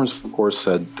the farmers, of course,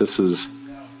 said, this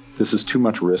is too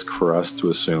much risk for us to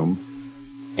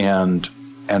assume, and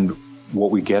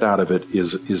what we get out of it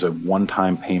is a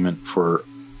one-time payment for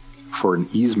an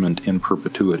easement in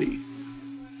perpetuity.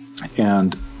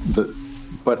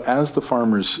 But as the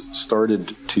farmers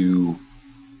started to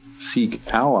seek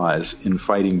allies in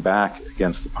fighting back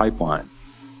against the pipeline,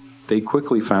 they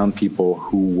quickly found people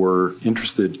who were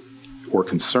interested or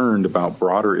concerned about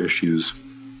broader issues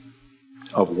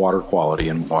of water quality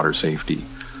and water safety,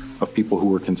 of people who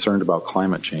were concerned about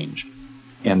climate change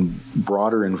and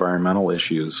broader environmental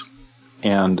issues.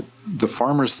 And the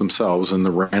farmers themselves and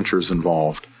the ranchers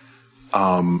involved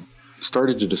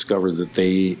started to discover that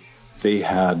they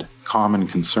had common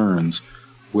concerns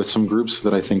with some groups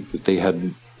that I think that they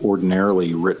had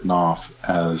ordinarily written off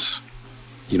as,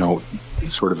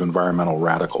 sort of environmental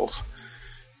radicals.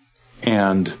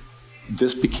 And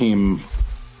this became,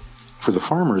 for the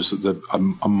farmers,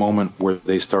 a moment where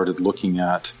they started looking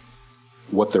at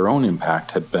what their own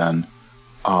impact had been,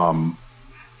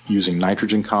 using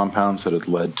nitrogen compounds that had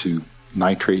led to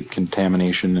nitrate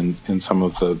contamination in some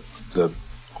of the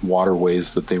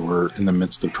waterways that they were in the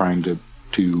midst of trying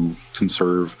to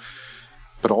conserve,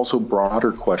 but also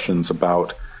broader questions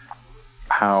about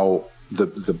how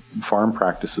the farm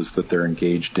practices that they're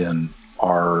engaged in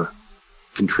are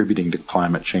contributing to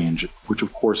climate change, which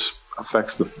of course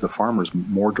affects the farmers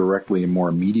more directly and more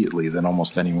immediately than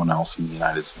almost anyone else in the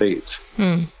United States.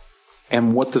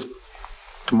 And what this,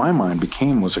 to my mind,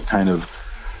 became was a kind of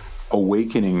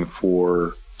awakening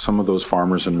for some of those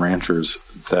farmers and ranchers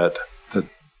that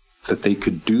they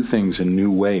could do things in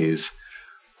new ways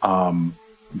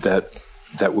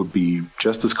that would be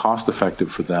just as cost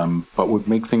effective for them, but would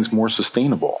make things more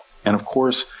sustainable. And of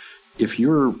course, if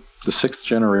you're the sixth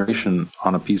generation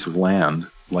on a piece of land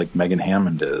like Megan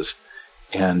Hammond is,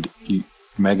 and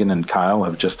Megan and Kyle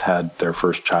have just had their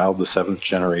first child, the seventh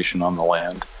generation on the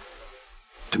land,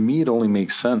 to me it only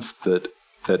makes sense that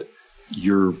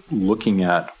you're looking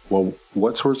at, well,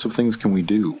 what sorts of things can we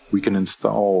do? We can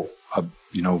install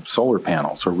solar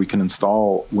panels, or we can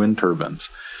install wind turbines,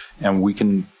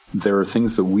 and there are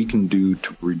things that we can do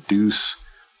to reduce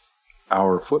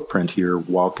our footprint here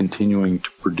while continuing to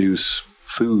produce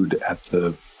food at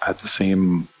the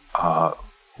same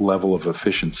level of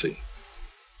efficiency.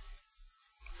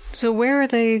 So where are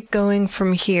they going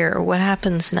from here? What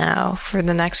happens now for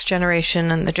the next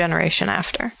generation and the generation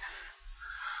after?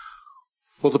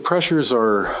 Well, the pressures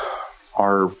are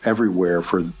everywhere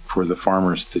for the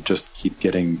farmers to just keep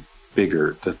getting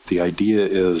bigger. That the idea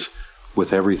is,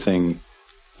 with everything,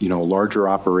 larger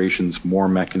operations, more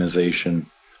mechanization.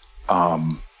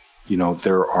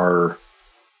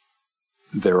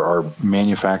 There are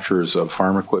manufacturers of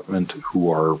farm equipment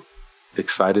who are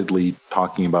excitedly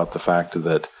talking about the fact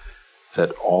that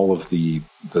all of the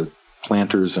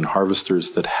planters and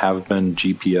harvesters that have been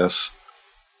GPS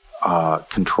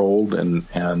controlled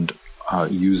and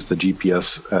use the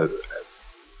GPS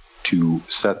to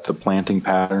set the planting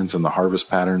patterns and the harvest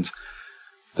patterns,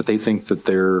 that they think that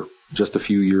they're just a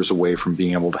few years away from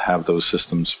being able to have those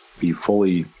systems be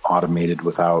fully automated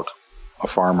without a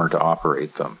farmer to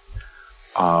operate them.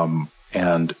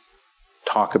 And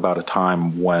talk about a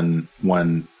time when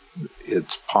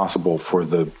it's possible for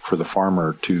the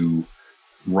farmer to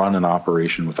run an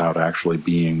operation without actually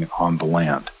being on the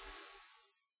land.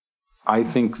 I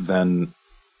think then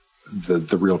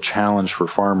the real challenge for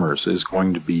farmers is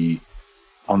going to be,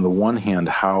 on the one hand,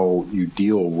 how you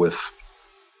deal with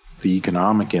the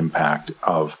economic impact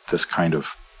of this kind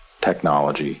of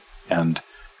technology and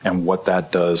what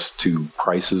that does to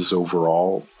prices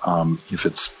overall. If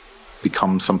it's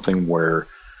become something where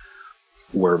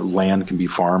land can be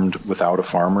farmed without a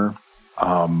farmer,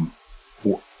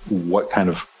 what kind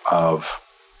of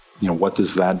what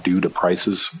does that do to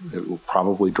prices? It will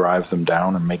probably drive them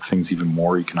down and make things even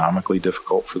more economically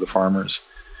difficult for the farmers.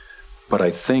 But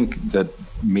I think that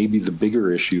maybe the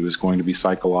bigger issue is going to be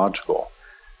psychological.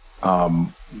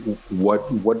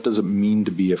 What does it mean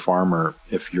to be a farmer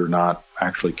if you're not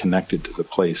actually connected to the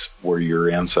place where your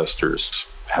ancestors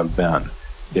have been?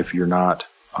 If you're not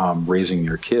raising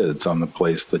your kids on the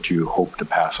place that you hope to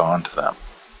pass on to them?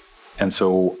 And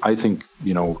so I think,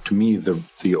 to me,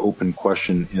 the open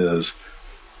question is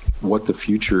what the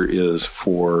future is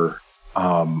for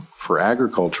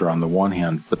agriculture on the one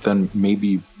hand, but then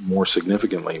maybe more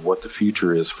significantly, what the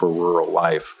future is for rural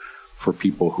life for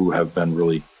people who have been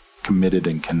really committed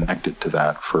and connected to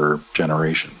that for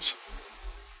generations.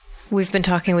 We've been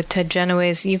talking with Ted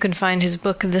Genoways. You can find his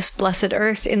book, This Blessed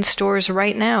Earth, in stores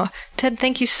right now. Ted,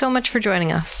 thank you so much for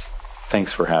joining us.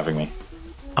 Thanks for having me.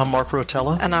 I'm Mark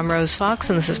Rotella. And I'm Rose Fox,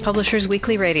 and this is Publishers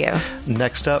Weekly Radio.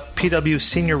 Next up, PW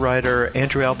senior writer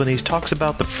Andrew Albanese talks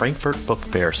about the Frankfurt Book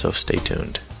Fair, so stay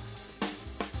tuned.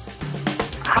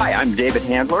 Hi, I'm David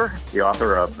Handler, the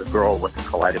author of The Girl with the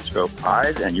Kaleidoscope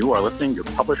Eyes, and you are listening to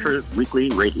Publishers Weekly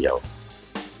Radio.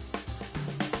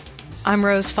 I'm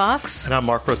Rose Fox. And I'm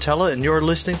Mark Rotella, and you're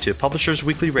listening to Publishers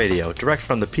Weekly Radio, direct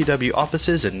from the PW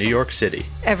offices in New York City.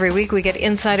 Every week we get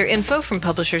insider info from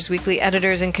Publishers Weekly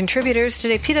editors and contributors.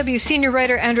 Today, PW senior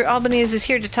writer Andrew Albanese is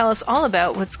here to tell us all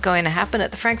about what's going to happen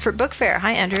at the Frankfurt Book Fair.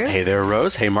 Hi, Andrew. Hey there,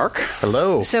 Rose. Hey, Mark.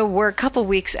 Hello. So we're a couple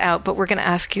weeks out, but we're going to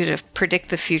ask you to predict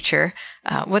the future.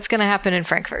 What's going to happen in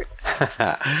Frankfurt?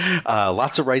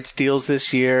 Lots of rights deals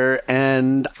this year,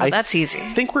 and that's easy.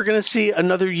 I think we're going to see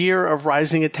another year of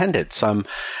rising attendance.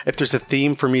 If there's a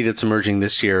theme for me that's emerging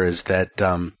this year is that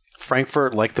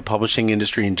Frankfurt, like the publishing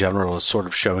industry in general, is sort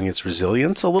of showing its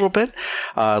resilience a little bit.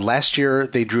 Last year,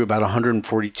 they drew about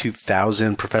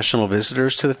 142,000 professional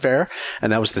visitors to the fair,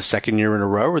 and that was the second year in a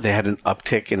row where they had an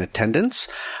uptick in attendance.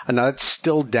 And now it's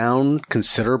still down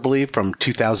considerably from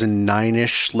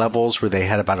 2009-ish levels where they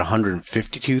had about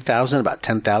 152,000, about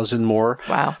 10,000 more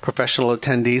professional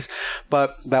attendees.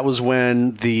 But that was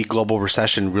when the global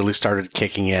recession really started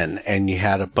kicking in, and you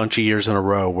had a bunch of years in a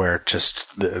row where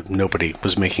just nobody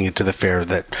was making it to the fair,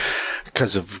 that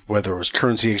because of whether it was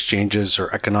currency exchanges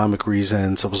or economic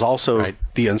reasons. It was also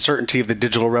the uncertainty of the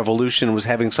digital revolution was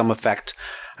having some effect,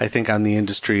 I think, on the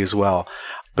industry as well.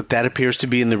 But that appears to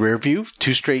be in the rear view.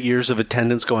 2 straight years of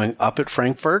attendance going up at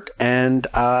Frankfurt, and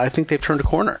I think they've turned a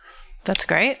corner. That's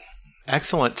great.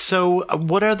 Excellent. So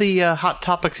what are the hot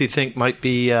topics you think might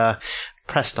be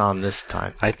pressed on this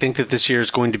time? I think that this year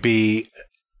is going to be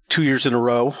 2 years in a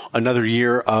row, another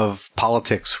year of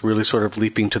politics really sort of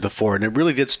leaping to the fore. And it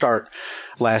really did start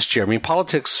last year. I mean,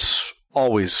 politics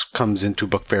always comes into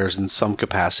book fairs in some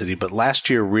capacity, but last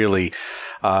year really,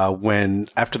 when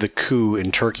after the coup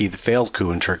in Turkey, the failed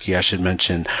coup in Turkey, I should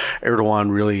mention,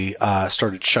 Erdogan really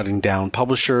started shutting down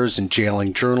publishers and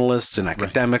jailing journalists and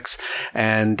academics,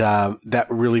 and that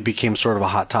really became sort of a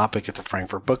hot topic at the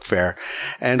Frankfurt Book Fair.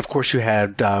 And of course, you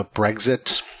had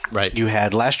Brexit. Right. You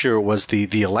had last year was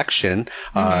the election.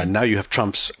 Now you have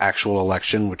Trump's actual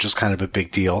election, which is kind of a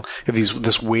big deal. You have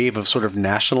this wave of sort of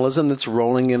nationalism that's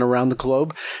rolling in around the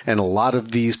globe, and a lot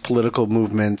of these political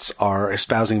movements are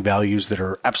espousing values that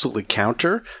are absolutely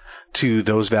counter to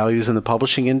those values in the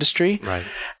publishing industry. Right.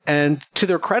 And to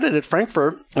their credit at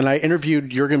Frankfurt, and I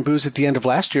interviewed Jürgen Booz at the end of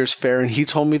last year's fair, and he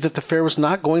told me that the fair was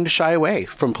not going to shy away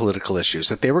from political issues,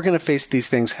 that they were going to face these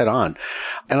things head on.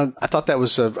 And I thought that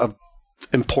was a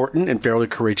important and fairly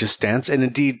courageous stance, and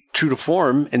indeed true to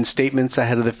form in statements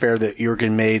ahead of the fair that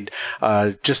Jürgen made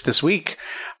just this week.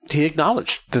 He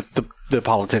acknowledged that the that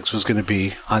politics was going to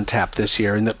be on tap this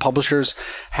year, and that publishers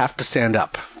have to stand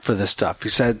up for this stuff. He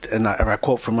said, and I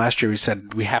quote from last year, he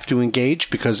said, we have to engage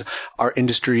because our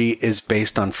industry is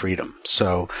based on freedom.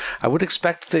 So I would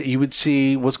expect that you would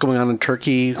see what's going on in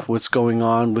Turkey, what's going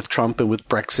on with Trump and with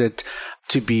Brexit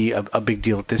to be a big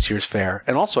deal at this year's fair.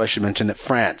 And also I should mention that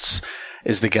France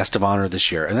is the guest of honor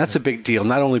this year. And that's a big deal,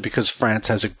 not only because France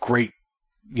has a great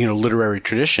literary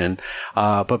tradition,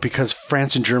 but because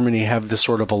France and Germany have this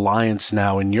sort of alliance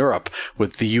now in Europe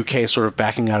with the UK sort of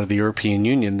backing out of the European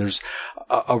Union. There's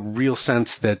a real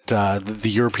sense that the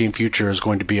European future is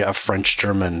going to be a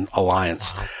French-German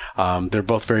alliance. Wow. They're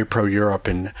both very pro-Europe,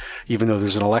 and even though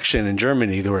there's an election in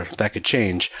Germany that could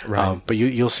change, right. But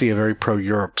you'll see a very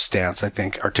pro-Europe stance, I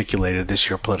think, articulated this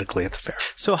year politically at the fair.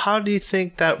 So how do you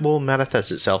think that will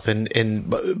manifest itself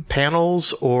in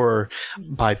panels or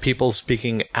by people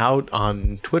speaking out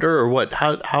on Twitter, or what?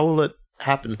 How will it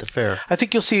happen at the fair? I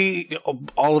think you'll see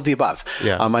all of the above.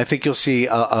 Yeah. I think you'll see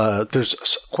there's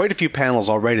quite a few panels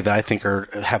already that I think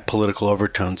have political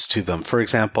overtones to them. For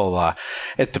example,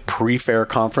 at the pre-fair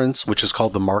conference, which is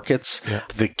called The Markets,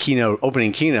 the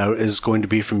opening keynote is going to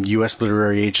be from U.S.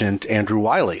 literary agent Andrew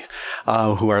Wiley,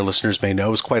 who our listeners may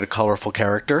know is quite a colorful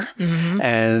character. Mm-hmm.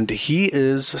 And he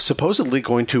is supposedly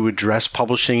going to address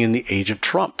publishing in the age of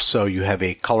Trump. So you have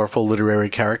a colorful literary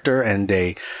character and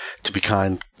to be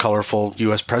kind, colorful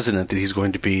U.S. president that he's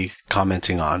going to be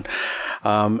commenting on.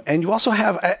 And you also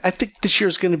have, I think this year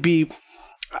is going to be,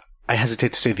 I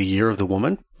hesitate to say the year of the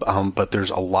woman, but there's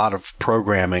a lot of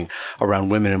programming around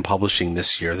women in publishing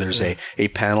this year. There's a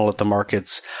panel at the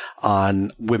Markets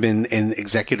on women in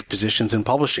executive positions in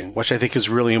publishing, which I think is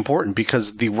really important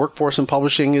because the workforce in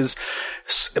publishing is,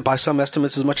 by some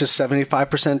estimates, as much as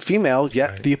 75% female,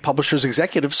 yet the publishers'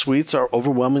 executive suites are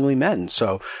overwhelmingly men.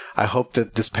 So I hope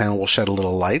that this panel will shed a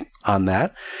little light on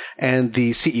that. And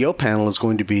the CEO panel is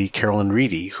going to be Carolyn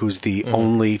Reedy, who's the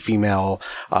only female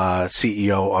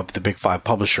CEO of the Big Five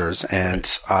publishers.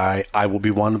 And I will be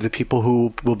one of the people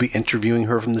who will be interviewing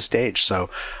her from the stage.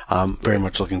 So very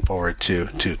much looking forward to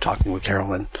talking with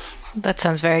Carolyn. That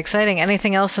sounds very exciting.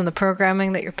 Anything else in the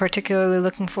programming that you're particularly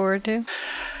looking forward to?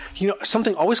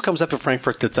 Something always comes up at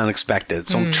Frankfurt that's unexpected.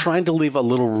 So I'm trying to leave a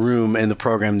little room in the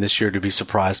program this year to be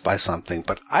surprised by something.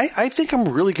 But I think I'm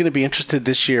really going to be interested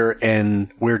this year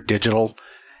in where digital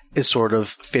is sort of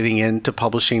fitting into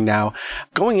publishing now.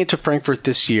 Going into Frankfurt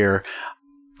this year,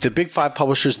 the Big Five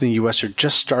publishers in the U.S. are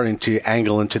just starting to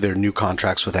angle into their new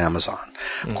contracts with Amazon.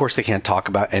 Of course, they can't talk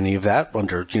about any of that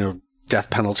under, death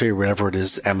penalty or whatever it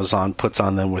is Amazon puts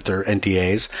on them with their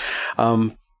NDAs.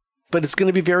 But it's going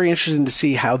to be very interesting to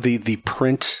see how the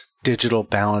print digital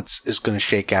balance is going to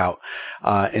shake out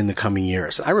in the coming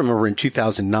years. I remember in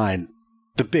 2009,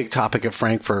 the big topic at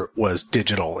Frankfurt was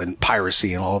digital and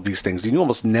piracy and all of these things. You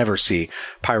almost never see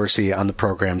piracy on the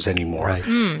programs anymore. Right.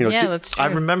 That's true. I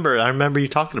remember you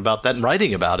talking about that and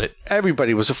writing about it.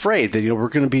 Everybody was afraid that, we're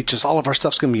going to be all of our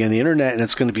stuff's going to be on the internet and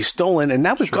it's going to be stolen. And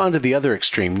now we've gone to the other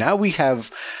extreme. Now we have,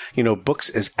 books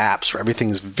as apps where everything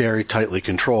is very tightly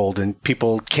controlled and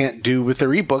people can't do with their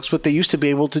ebooks what they used to be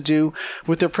able to do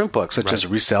with their print books, such as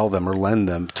resell them or lend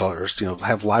them or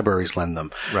have libraries lend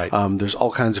them. Right. There's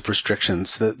all kinds of restrictions.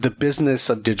 The business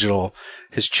of digital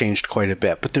has changed quite a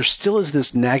bit, but there still is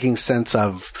this nagging sense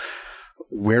of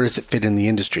where does it fit in the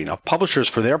industry? Now, publishers,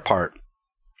 for their part,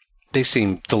 they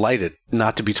seem delighted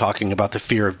not to be talking about the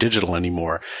fear of digital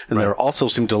anymore. And they also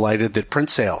seem delighted that print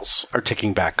sales are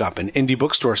ticking back up and indie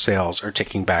bookstore sales are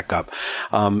ticking back up.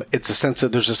 There's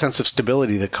a sense of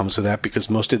stability that comes with that because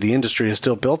most of the industry is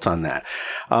still built on that.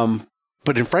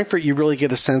 But in Frankfurt, you really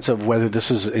get a sense of whether this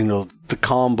is, the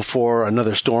calm before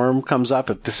another storm comes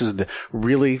up. If this is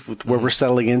really where we're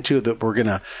settling into, that we're going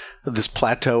to, this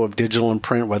plateau of digital and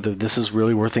print, whether this is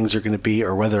really where things are going to be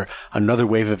or whether another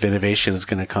wave of innovation is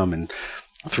going to come and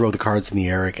throw the cards in the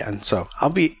air again. So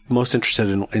I'll be most interested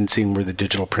in seeing where the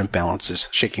digital print balance is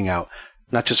shaking out,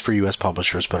 not just for U.S.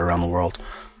 publishers, but around the world.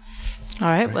 All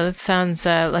right. Well, it sounds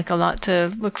like a lot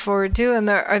to look forward to. And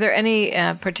are there any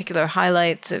particular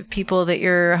highlights of people that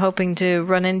you're hoping to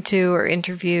run into or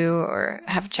interview or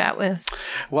have a chat with?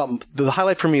 Well, the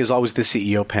highlight for me is always the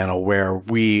CEO panel where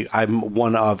I'm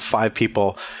one of 5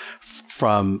 people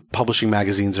from publishing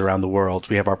magazines around the world.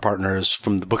 We have our partners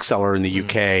from The Bookseller in the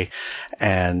UK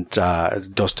and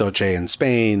Dos Doce in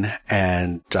Spain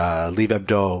and Livre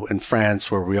Hebdo in France,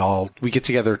 where we get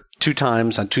together 2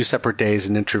 times on 2 separate days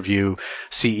and interview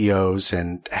CEOs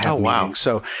and have meetings.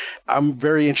 So I'm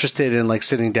very interested in like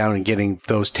sitting down and getting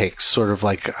those takes, sort of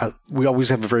like we always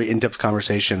have a very in-depth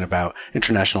conversation about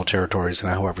international territories and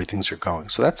how everything's are going.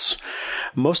 So that's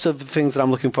most of the things that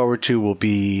I'm looking forward to will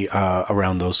be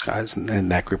around those guys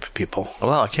and that group of people.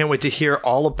 Well, I can't wait to hear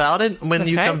all about it when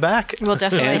you come back. We'll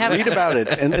definitely and read about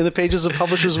it in the pages of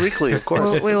Publishers Weekly, of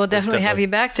course. We will definitely have you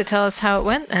back to tell us how it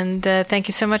went, and thank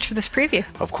you so much for this preview.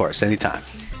 Of course, anytime.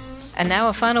 And now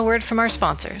a final word from our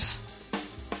sponsors.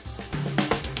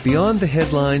 Beyond the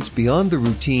headlines, beyond the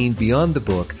routine, beyond the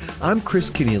book, I'm Chris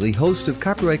Kenneally, host of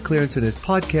Copyright Clearance and his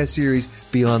podcast series,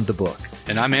 Beyond the Book.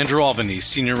 And I'm Andrew Albanese,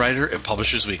 senior writer at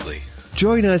Publishers Weekly.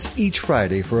 Join us each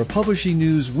Friday for a Publishing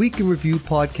News Week in Review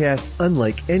podcast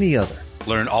unlike any other.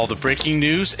 Learn all the breaking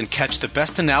news and catch the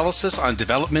best analysis on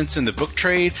developments in the book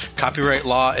trade, copyright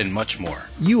law, and much more.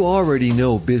 You already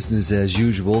know business as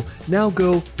usual. Now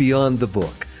go beyond the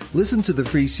book. Listen to the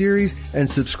free series and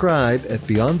subscribe at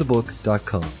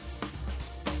beyondthebook.com.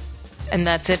 And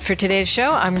that's it for today's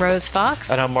show. I'm Rose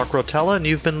Fox. And I'm Mark Rotella, and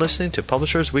you've been listening to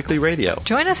Publishers Weekly Radio.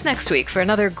 Join us next week for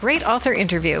another great author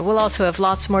interview. We'll also have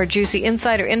lots more juicy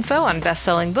insider info on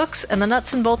best-selling books and the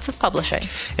nuts and bolts of publishing.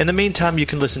 In the meantime, you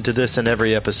can listen to this and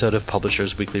every episode of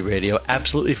Publishers Weekly Radio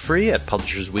absolutely free at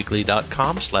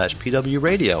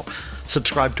publishersweekly.com/pwradio.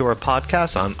 Subscribe to our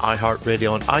podcast on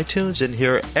iHeartRadio and iTunes and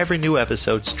hear every new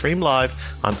episode stream live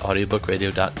on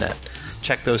audiobookradio.net.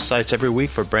 Check those sites every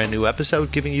week for a brand new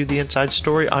episode giving you the inside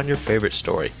story on your favorite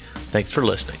story. Thanks for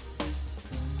listening.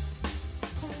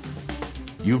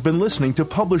 You've been listening to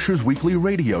Publishers Weekly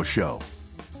Radio Show.